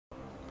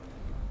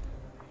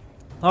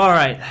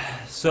Alright,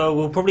 so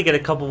we'll probably get a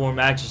couple more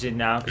matches in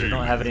now because I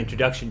don't have an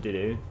introduction to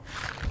do.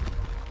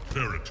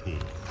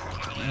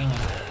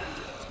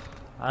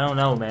 I don't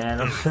know, man.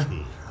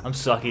 I'm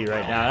sucky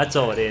right now. That's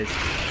all it is.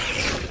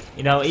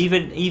 You know,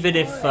 even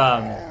if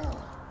the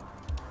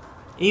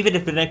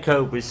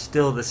netcode was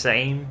still the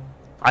same,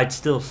 I'd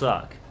still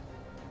suck.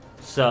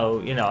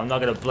 So, you know, I'm not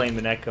gonna blame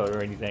the netcode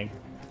or anything.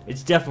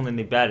 It's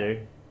definitely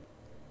better.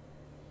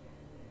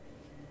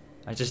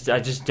 I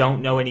just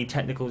don't know any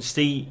technical.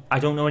 See, I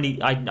don't know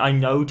any. I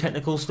know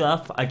technical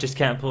stuff. I just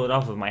can't pull it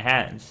off with my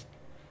hands.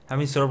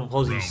 Having cerebral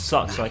palsy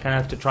sucks, so I kind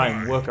of have to try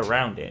and work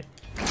around it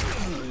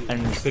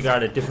and figure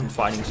out a different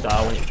fighting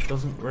style when it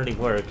doesn't really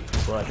work.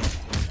 But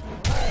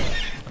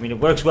I mean, it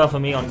works well for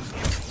me on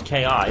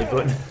KI,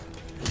 but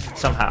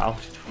somehow.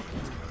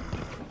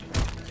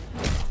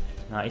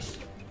 Nice.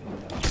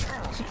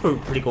 It's a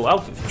pretty cool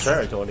outfit for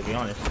Territory, to be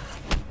honest.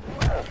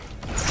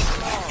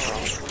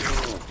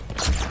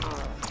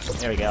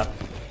 There we go.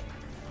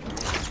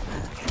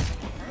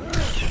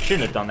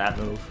 Shouldn't have done that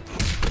move.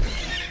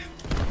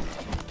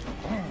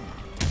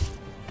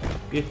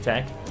 Good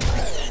attack.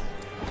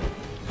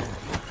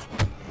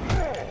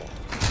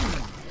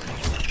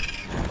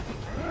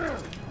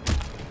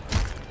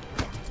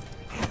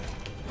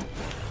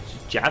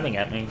 She's jabbing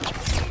at me.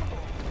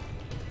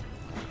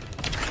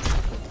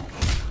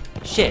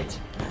 Shit.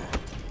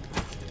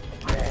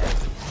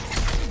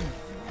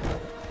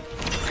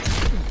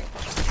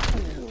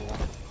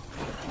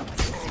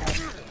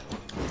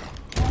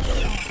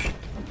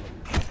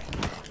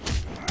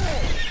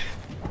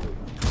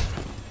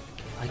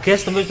 I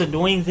guess the most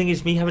annoying thing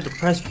is me having to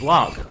press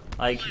block.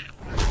 Like,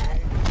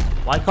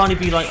 why can't it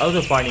be like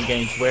other fighting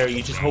games where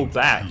you just hold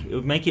back? It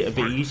would make it a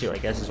bit easier, I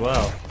guess, as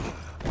well.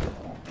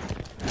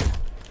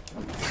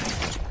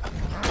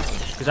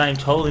 Because I am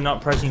totally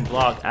not pressing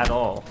block at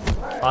all.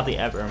 Hardly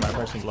ever am I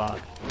pressing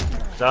block.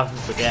 Because I often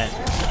forget.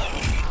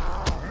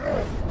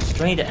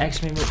 Straight to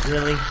X-Me,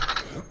 really?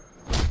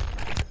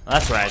 Oh,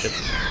 that's random.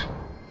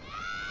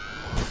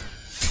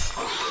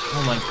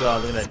 Oh my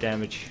god, look at that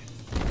damage.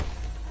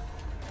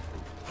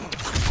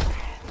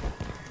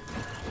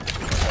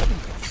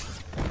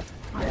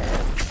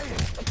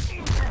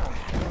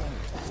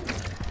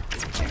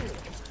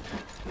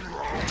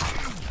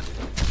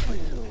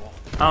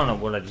 I don't know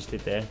what I just did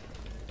there.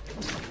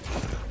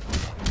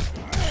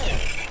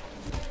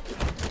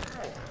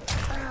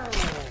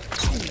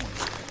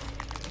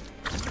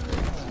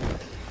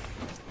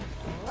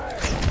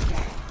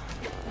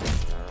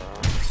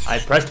 I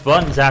pressed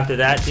buttons after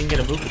that, didn't get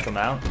a move to come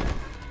out.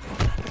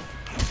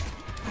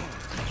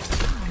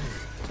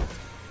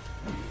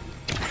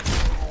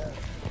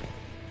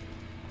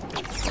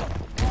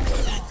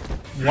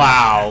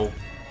 Wow.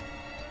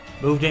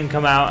 Move didn't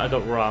come out, I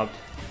got robbed.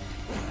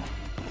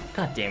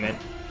 God damn it.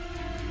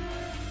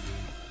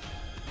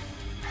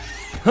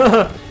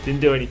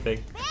 Didn't do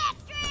anything.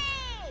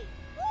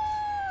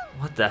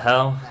 What the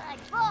hell?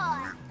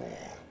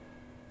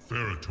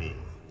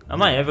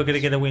 Am I ever gonna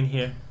get a win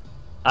here?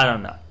 I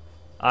don't know.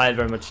 I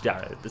very much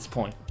doubt it at this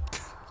point.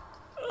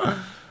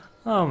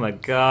 Oh my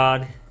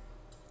god.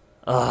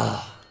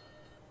 Ugh.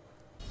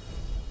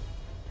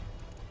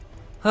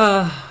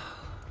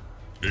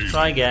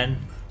 Try again.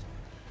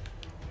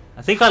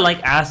 I think I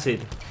like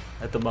acid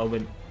at the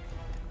moment.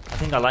 I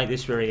think I like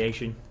this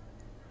variation.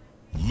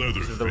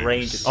 This is the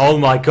range. Oh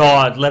my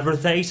god,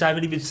 Leatherface? I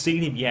haven't even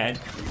seen him yet.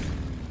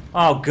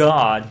 Oh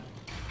god.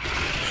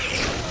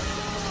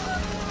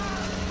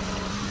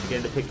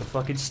 Getting to pick the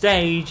fucking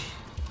stage.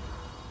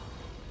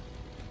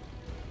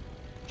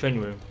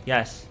 Training room,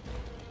 yes.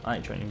 I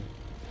like training room.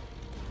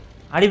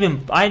 I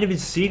hadn't even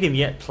seen him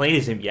yet, played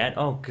as him yet.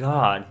 Oh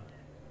god.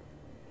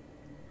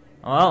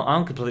 Well,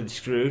 I'm completely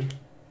screwed.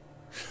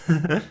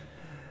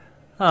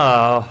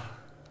 Oh,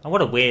 I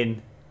want to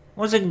win.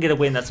 Once I can get a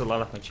win, that's a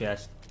lot off my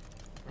chest.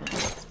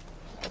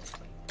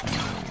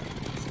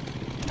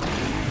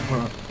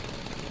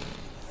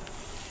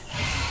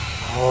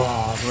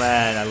 Oh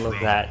man, I love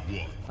that.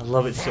 I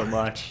love it so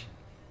much.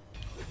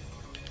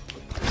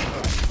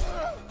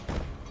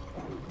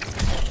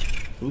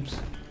 Oops.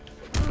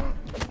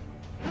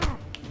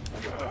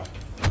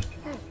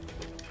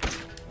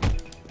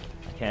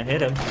 I can't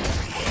hit him.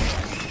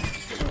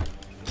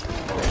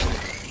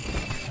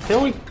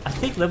 I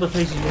think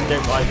Leatherface has been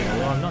dead by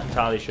now. I'm not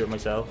entirely sure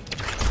myself.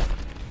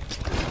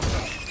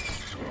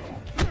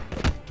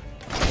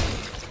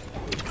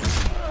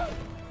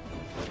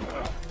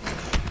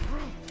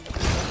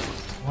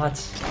 What?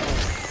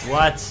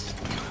 What?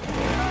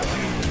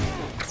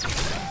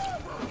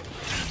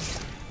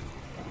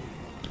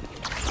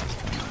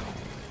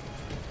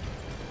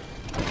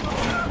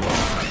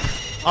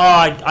 Oh,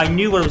 I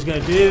knew what I was going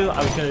to do.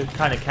 I was going to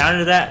kind of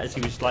counter that as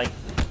he was like...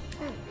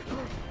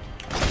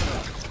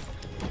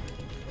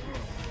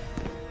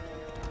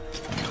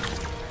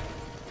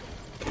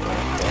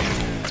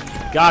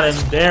 Got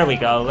him. There we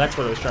go. That's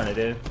what I was trying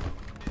to do.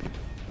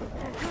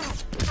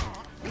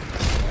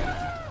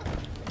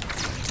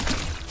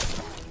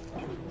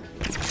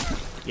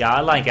 Yeah,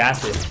 I like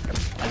acid.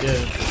 I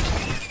do.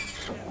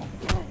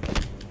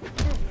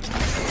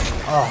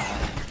 Oh.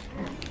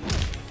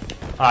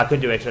 Oh, I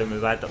couldn't do X-ray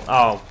move. I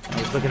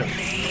was looking at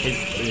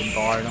his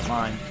bar, not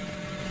mine.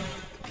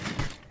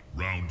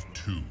 Round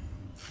 2,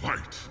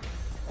 fight.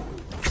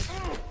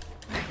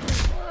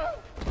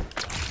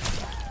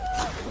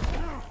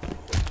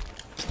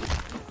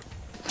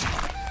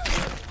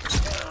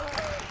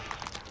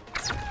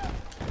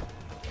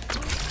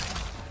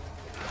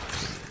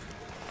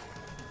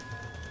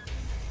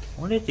 I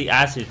wonder if the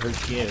acid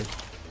hurts you.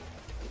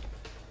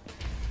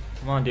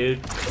 Come on, dude.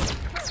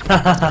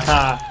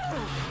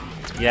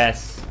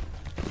 Yes.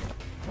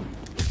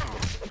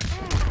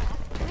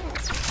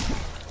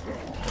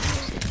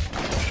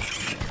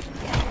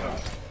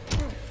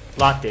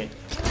 Blocked it.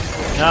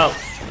 No.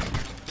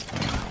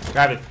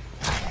 Grab it.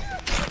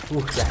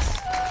 Ooh,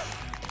 yes.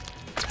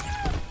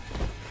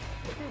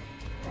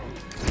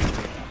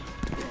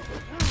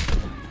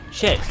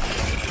 Shit.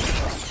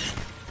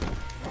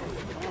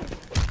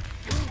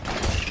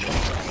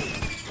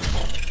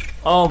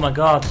 Oh my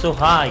god, so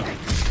high.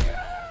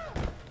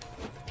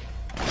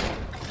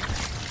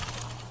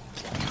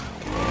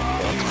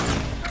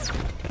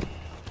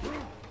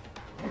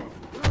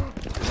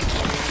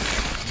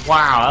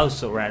 Wow, that was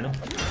so random.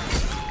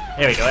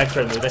 There we go,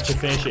 X-ray move, that should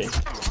finish it.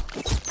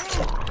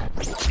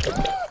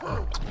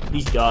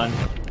 He's done.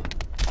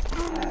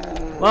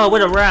 Well,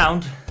 with a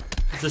round,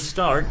 it's a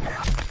start.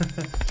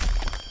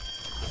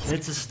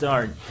 It's a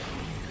start.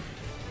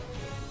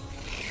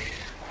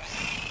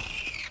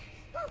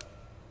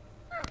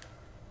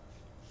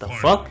 The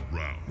fuck?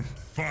 Round,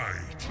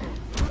 fight.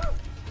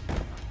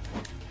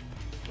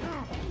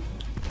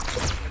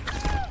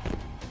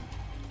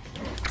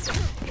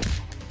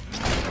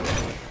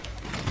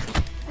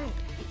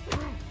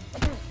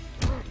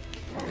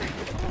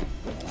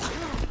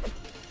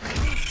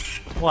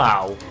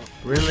 Wow,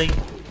 really?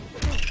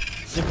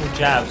 Simple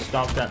jab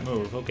stopped that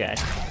move, okay.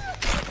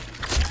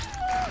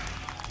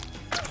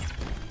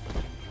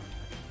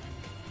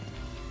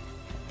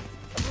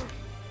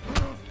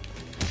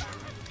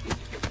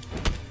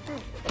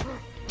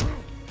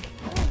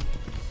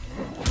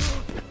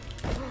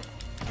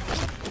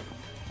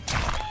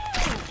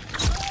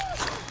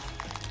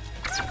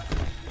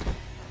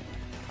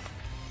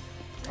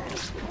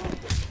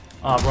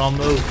 Oh, wrong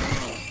move.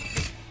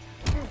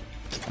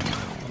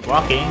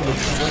 Blocking, but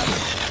it's not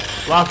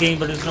working. Blocking,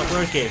 but it's not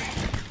working.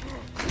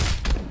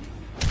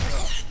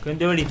 Couldn't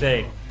do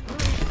anything.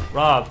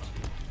 Robbed.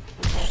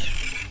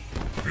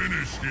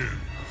 Finish him.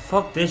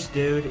 Fuck this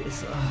dude.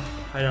 It's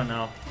I don't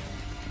know.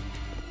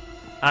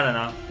 I don't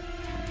know.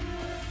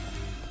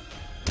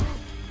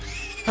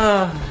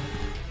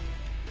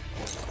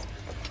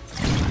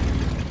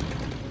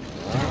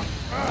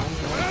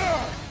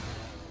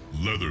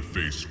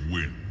 Leatherface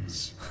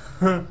wins.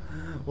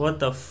 What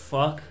the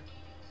fuck?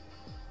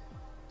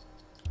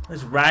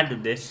 Let's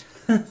random this.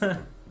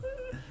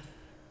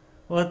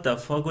 What the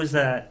fuck was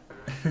that?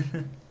 I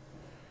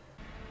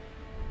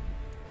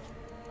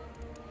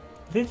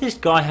think this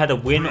guy had a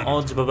win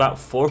odds of about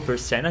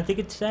 4%, I think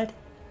it said.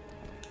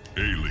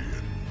 Alien.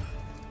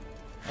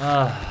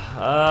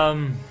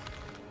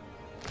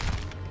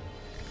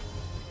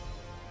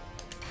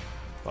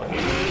 Fuck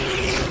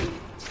it.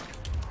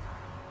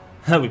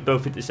 We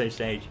both hit the same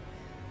stage.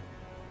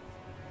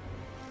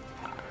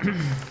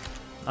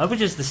 I would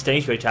just the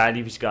stage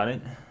fatality if he's got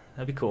it.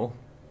 That'd be cool.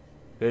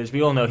 Because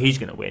we all know he's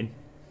gonna win.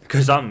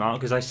 Because I'm not,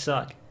 because I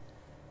suck.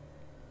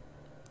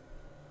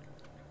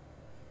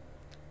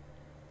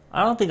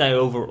 I don't think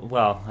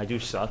well, I do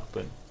suck,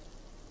 but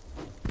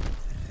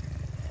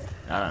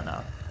I don't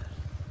know.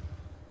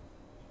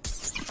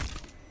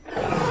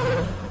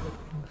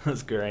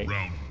 That's great.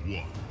 Round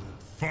 1,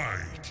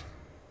 fight.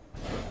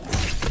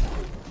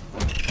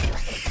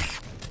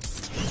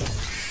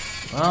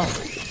 Well,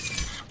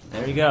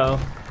 there you go.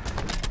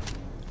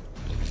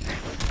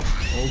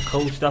 All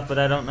cool stuff that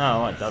I don't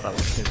know. I thought that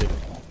was stupid.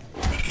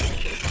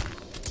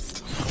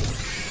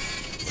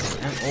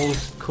 And all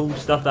cool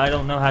stuff that I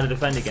don't know how to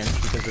defend against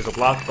because there's a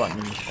block button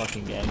in this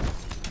fucking game.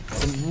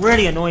 The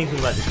really annoying thing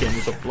about this game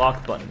is a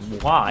block button.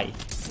 Why?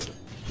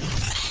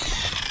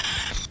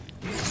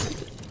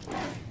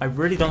 I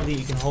really don't think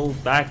you can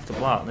hold back to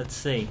block. Let's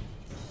see.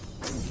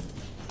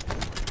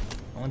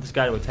 I want this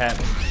guy to attack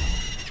me.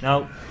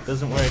 No,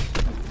 doesn't work.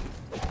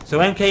 So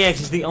MKX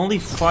is the only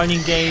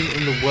fighting game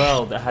in the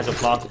world that has a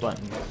block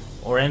button.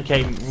 Or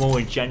MK more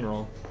in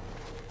general.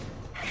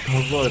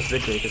 Oh, well, it's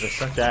victory because I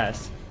sucked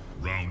ass.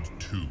 Round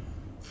 2.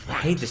 I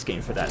hate this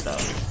game for that though.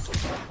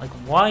 Like,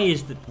 why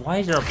is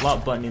there a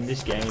block button in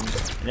this game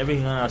and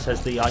everything else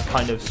has the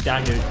kind of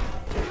standard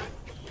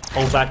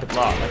hold back to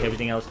block like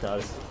everything else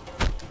does?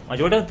 I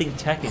don't think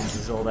Tekken's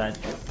is all that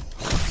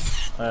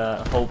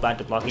hold back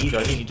to block either.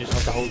 I think you just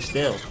have to hold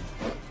still.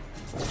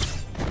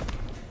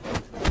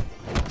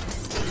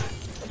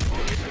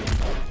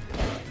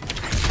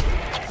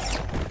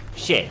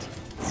 Shit.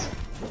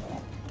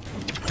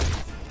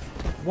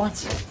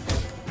 What?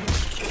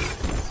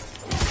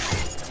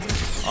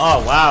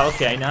 Oh wow,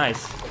 okay,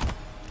 nice.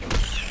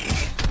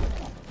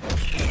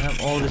 I have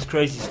all this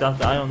crazy stuff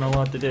that I don't know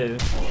what to do.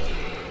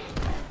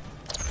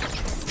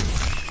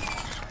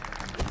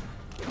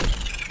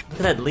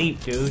 at that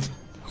leap, dude.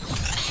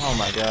 Oh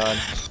my god.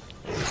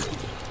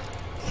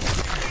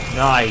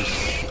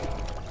 Nice.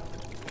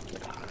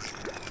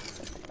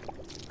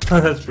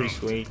 That's pretty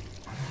sweet.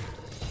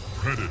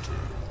 Predator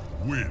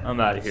wins. I'm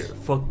out of here.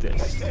 Fuck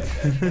this.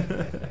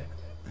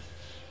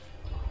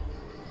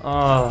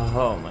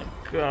 Oh my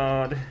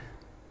god.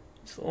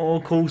 It's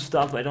all cool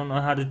stuff I don't know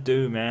how to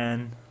do,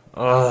 man.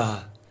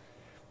 Ugh.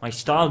 My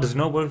style does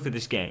not work for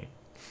this game.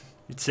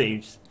 It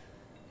seems.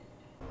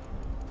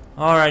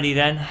 Alrighty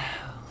then.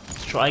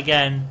 Let's try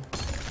again.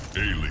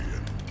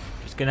 Alien.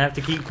 Just gonna have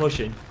to keep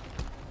pushing.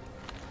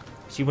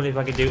 See what if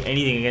I can do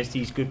anything against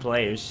these good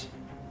players.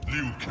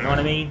 You know what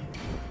I mean?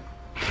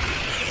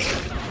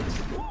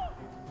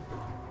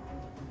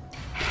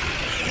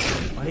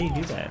 Why did you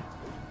do that?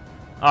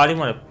 Oh, I didn't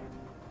want to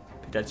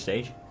pick that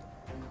stage.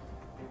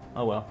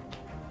 Oh well.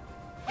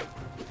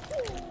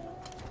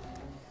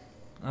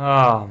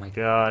 Oh my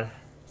god.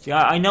 See,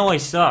 I know I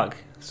suck,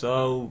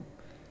 so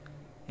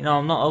you know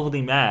I'm not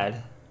overly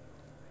mad.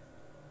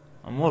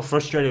 I'm more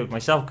frustrated with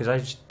myself because I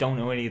just don't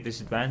know any of this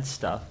advanced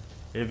stuff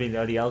that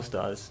everybody else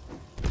does,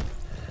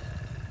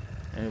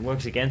 and it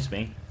works against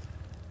me.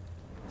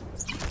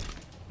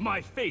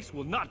 My face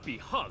will not be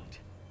hugged.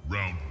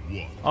 Round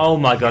 1. Oh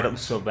my god, that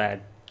was so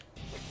bad.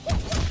 Oh,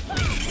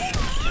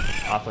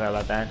 I forgot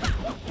about that.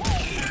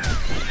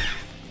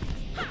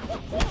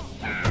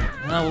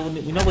 No,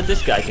 we know what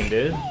this guy can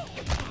do.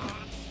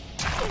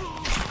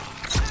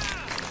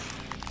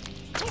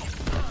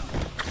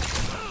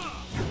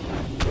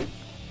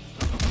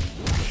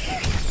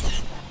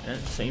 Yeah,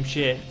 same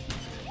shit.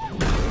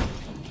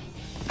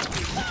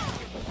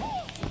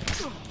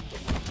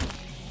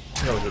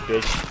 That was a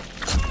bitch.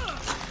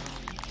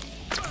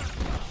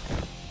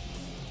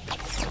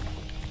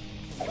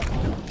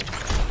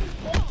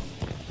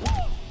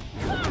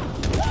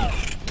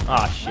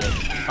 Ah, shit.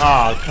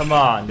 Oh, come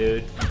on,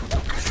 dude.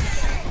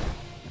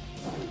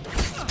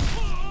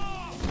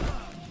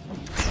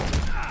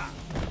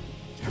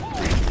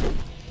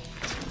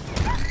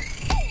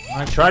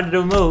 I tried to do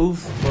a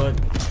move, but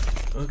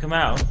it didn't come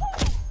out.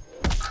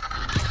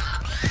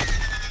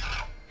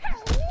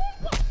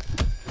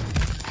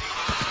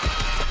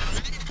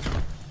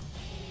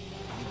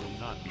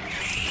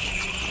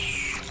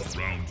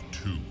 Round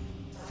 2.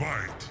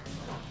 Fight.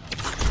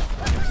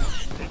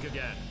 Think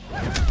again.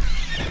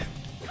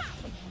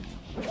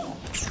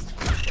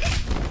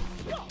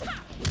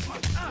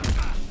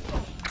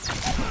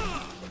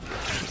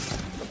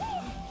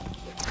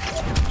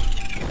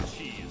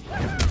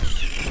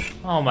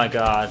 Oh my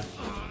god.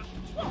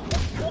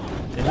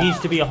 There needs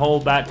to be a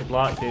hold back to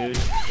block, dude.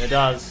 There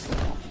does.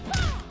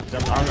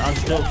 I'm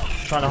still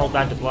trying to hold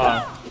back to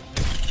block.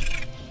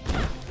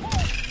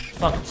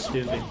 Fucking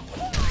stupid.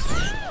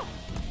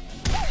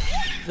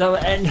 No,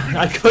 and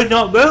I could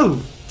not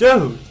move,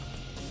 dude.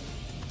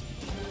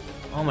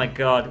 Oh my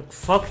god.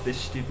 Fuck this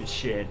stupid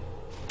shit.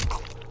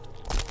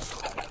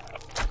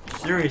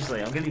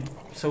 Seriously, I'm getting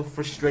so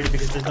frustrated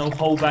because there's no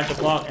hold back to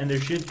block and there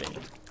should be.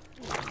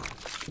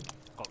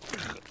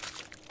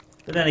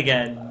 But then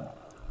again,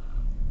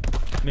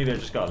 maybe I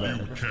just got learned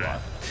to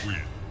block.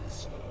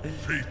 Wins.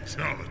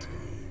 Fatality.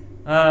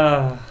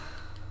 I'm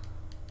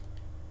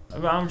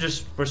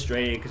just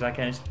frustrated because I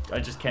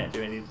just can't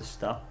do any of this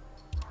stuff.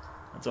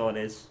 That's all it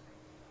is.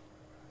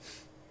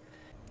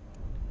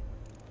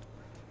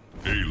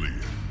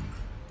 Alien.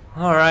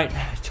 Alright,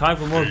 time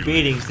for more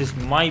beatings. This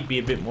might be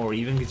a bit more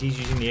even because he's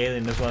using the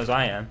alien as well as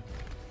I am.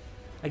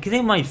 I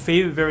think my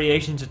favorite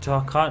variations are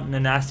Tarkatan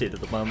and Acid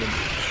at the moment.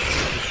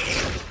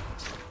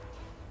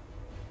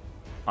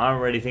 I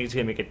don't really think it's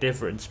going to make a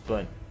difference,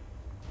 but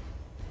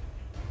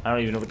I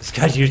don't even know what this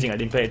guy's using. I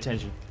didn't pay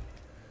attention.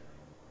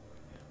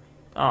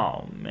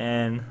 Oh,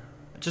 man.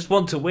 I just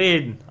want to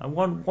win. I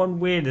want one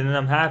win and then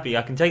I'm happy.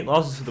 I can take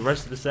losses for the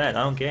rest of the set.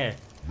 I don't care.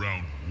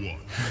 Round 1.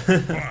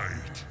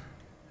 Fight.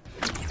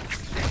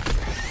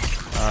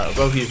 Alright, we're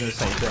both using the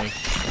same thing.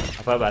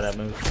 I thought about that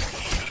move.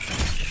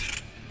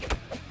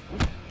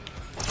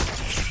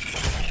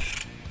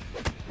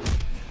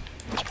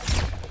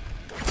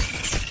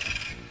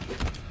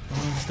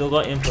 Still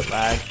got input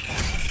lag.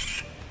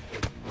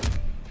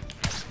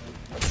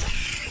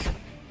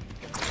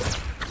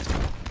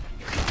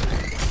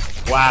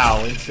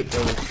 Wow, instant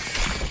build.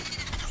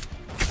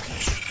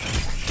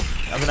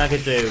 Nothing I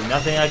could do.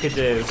 Nothing I could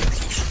do.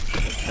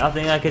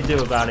 Nothing I could do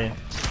about it.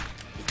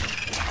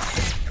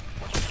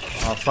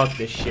 Oh, fuck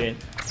this shit.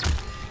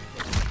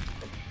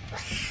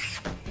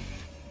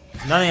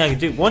 Nothing I can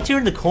do. Once you're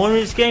in the corner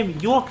of this game,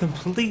 you are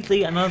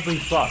completely and utterly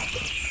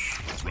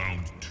fucked.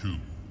 Round 2.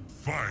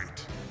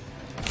 Fight.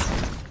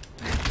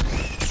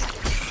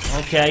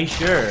 Okay,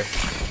 sure.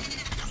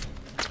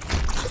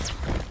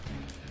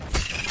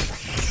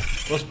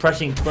 Plus,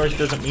 pressing first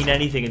doesn't mean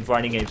anything in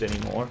fighting games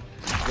anymore.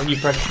 When you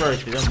press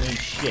first, it doesn't mean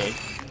shit.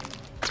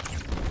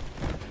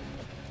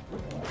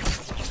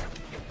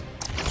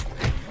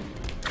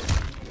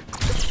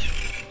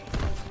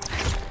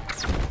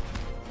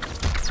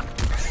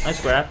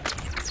 Nice grab.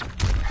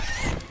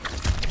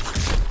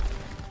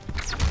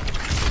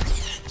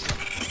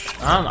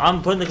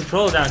 I'm putting the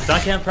controller down because I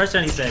can't press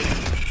anything.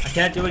 I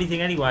can't do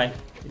anything anyway.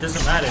 It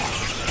doesn't matter.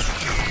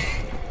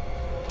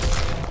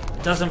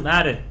 It doesn't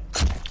matter.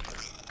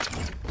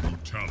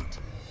 Brutality.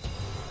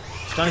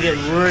 It's gonna get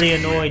really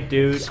annoyed,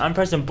 dude. I'm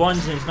pressing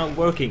buttons and it's not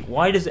working.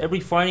 Why does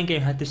every fighting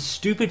game have this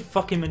stupid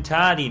fucking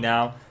mentality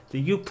now that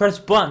you press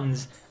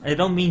buttons and it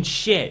don't mean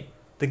shit?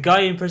 The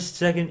guy who presses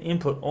second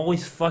input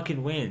always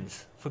fucking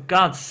wins. For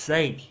God's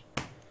sake.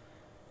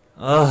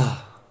 Ugh.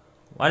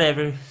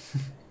 Whatever.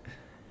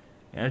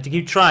 You have to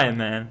keep trying,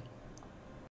 man.